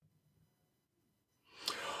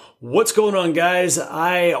What's going on, guys?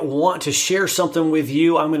 I want to share something with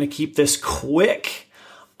you. I'm going to keep this quick.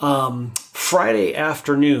 Friday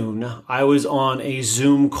afternoon, I was on a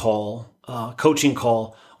Zoom call, coaching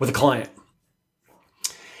call with a client.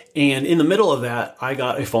 And in the middle of that, I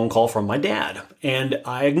got a phone call from my dad. And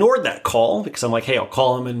I ignored that call because I'm like, hey, I'll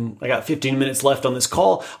call him and I got 15 minutes left on this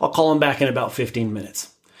call. I'll call him back in about 15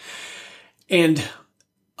 minutes. And then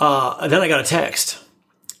I got a text.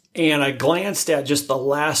 And I glanced at just the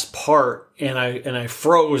last part and I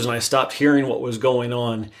froze and I stopped hearing what was going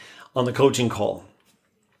on the coaching call.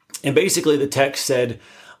 And basically the text said,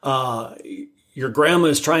 your grandma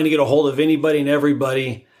is trying to get a hold of anybody and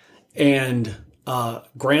everybody, and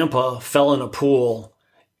grandpa fell in a pool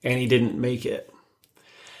and he didn't make it.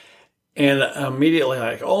 And immediately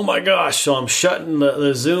like, oh my gosh. So I'm shutting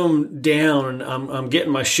the Zoom down and I'm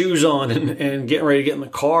getting my shoes on and getting ready to get in the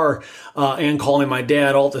car and calling my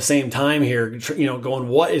dad all at the same time here, going,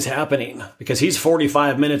 what is happening? Because he's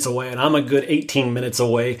 45 minutes away and I'm a good 18 minutes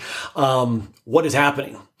away. What is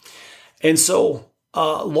happening? And so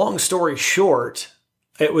long story short,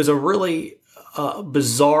 it was a really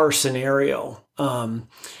bizarre scenario.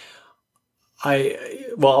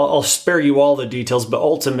 I'll spare you all the details, but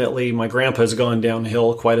ultimately my grandpa's gone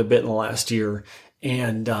downhill quite a bit in the last year.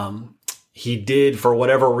 And he did, for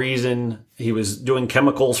whatever reason, he was doing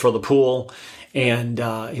chemicals for the pool and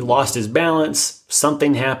he lost his balance.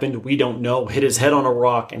 Something happened. We don't know. Hit his head on a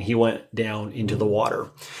rock and he went down into the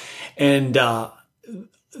water. And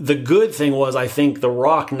the good thing was, I think the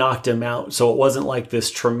rock knocked him out. So it wasn't like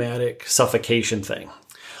this traumatic suffocation thing.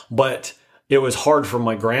 But it was hard for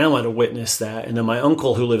my grandma to witness that. And then my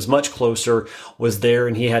uncle, who lives much closer, was there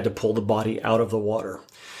and he had to pull the body out of the water.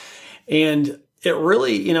 And it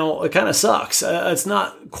really, it kind of sucks. It's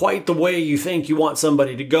not quite the way you think you want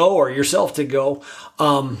somebody to go or yourself to go.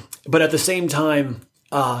 But at the same time,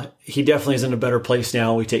 he definitely is in a better place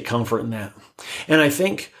now. We take comfort in that. And I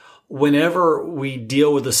think whenever we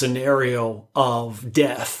deal with a scenario of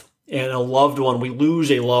death and a loved one, we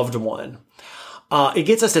lose a loved one, it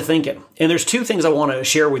gets us to thinking. And there's two things I want to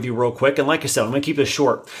share with you real quick. And like I said, I'm going to keep this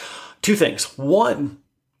short. Two things. One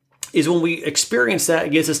is when we experience that,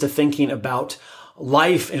 it gets us to thinking about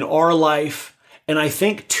life and our life. And I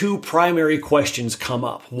think two primary questions come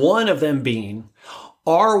up. One of them being,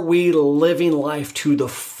 are we living life to the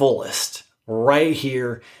fullest right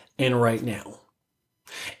here and right now?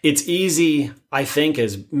 It's easy, I think,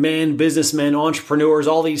 as men, businessmen, entrepreneurs,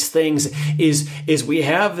 all these things, is we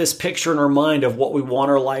have this picture in our mind of what we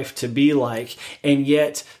want our life to be like. And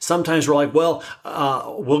yet sometimes we're like, well,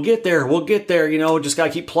 we'll get there, just got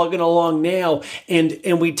to keep plugging along now.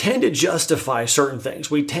 And we tend to justify certain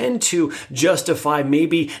things. We tend to justify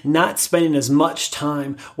maybe not spending as much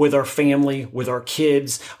time with our family, with our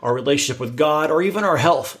kids, our relationship with God, or even our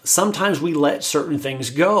health. Sometimes we let certain things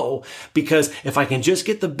go because if I can just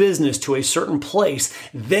get the business to a certain place,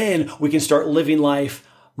 then we can start living life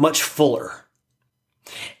much fuller.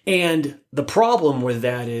 And the problem with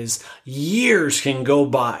that is years can go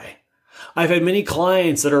by. I've had many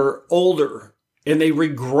clients that are older and they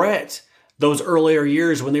regret those earlier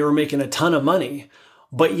years when they were making a ton of money,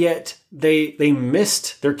 but yet they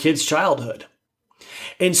missed their kids' childhood.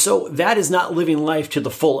 And so that is not living life to the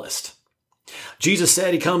fullest. Jesus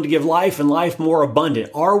said he came to give life and life more abundant.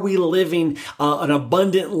 Are we living an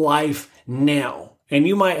abundant life now? And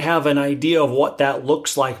you might have an idea of what that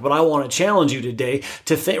looks like, but I want to challenge you today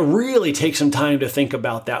to really take some time to think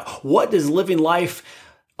about that. What does living life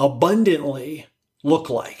abundantly look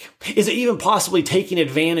like? Is it even possibly taking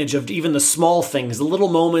advantage of even the small things, the little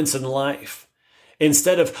moments in life?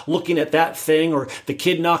 Instead of looking at that thing or the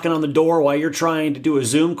kid knocking on the door while you're trying to do a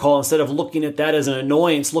Zoom call, instead of looking at that as an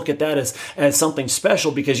annoyance, look at that as something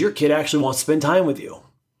special because your kid actually wants to spend time with you.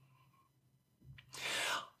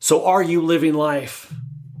 So are you living life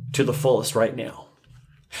to the fullest right now?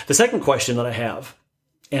 The second question that I have,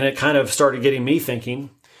 and it kind of started getting me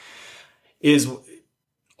thinking, is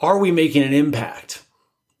are we making an impact?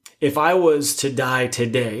 If I was to die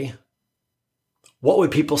today, what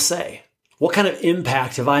would people say? What kind of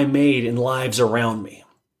impact have I made in lives around me?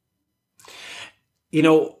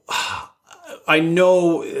 I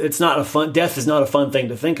know death is not a fun thing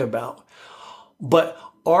to think about, but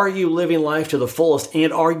are you living life to the fullest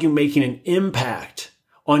and are you making an impact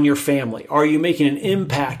on your family? Are you making an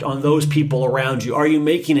impact on those people around you? Are you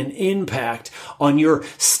making an impact on your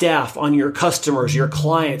staff, on your customers, your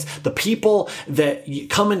clients, the people that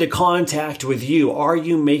come into contact with you? Are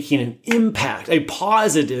you making an impact, a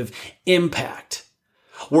positive impact?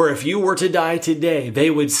 Where if you were to die today, they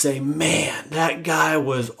would say, man, that guy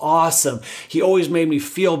was awesome. He always made me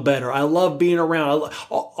feel better. I love being around.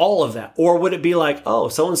 all of that? Or would it be like, oh,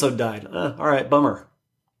 so-and-so died. All right, bummer.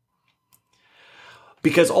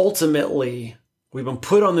 Because ultimately, we've been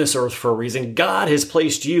put on this earth for a reason. God has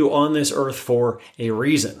placed you on this earth for a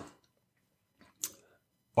reason.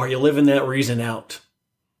 Are you living that reason out?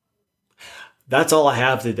 That's all I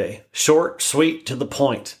have today. Short, sweet, to the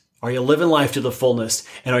point. Are you living life to the fullness?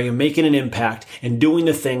 And are you making an impact and doing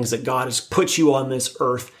the things that God has put you on this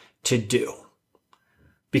earth to do?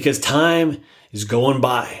 Because time is going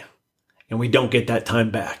by and we don't get that time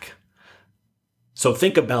back. So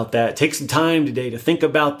think about that. Take some time today to think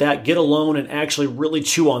about that. Get alone and actually really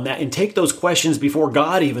chew on that and take those questions before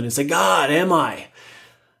God even and say, God, am I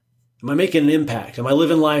making an impact? Am I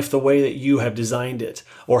living life the way that you have designed it?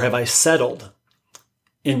 Or have I settled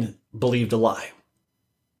and believed a lie?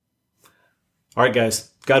 All right,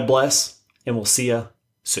 guys, God bless, and we'll see you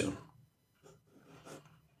soon.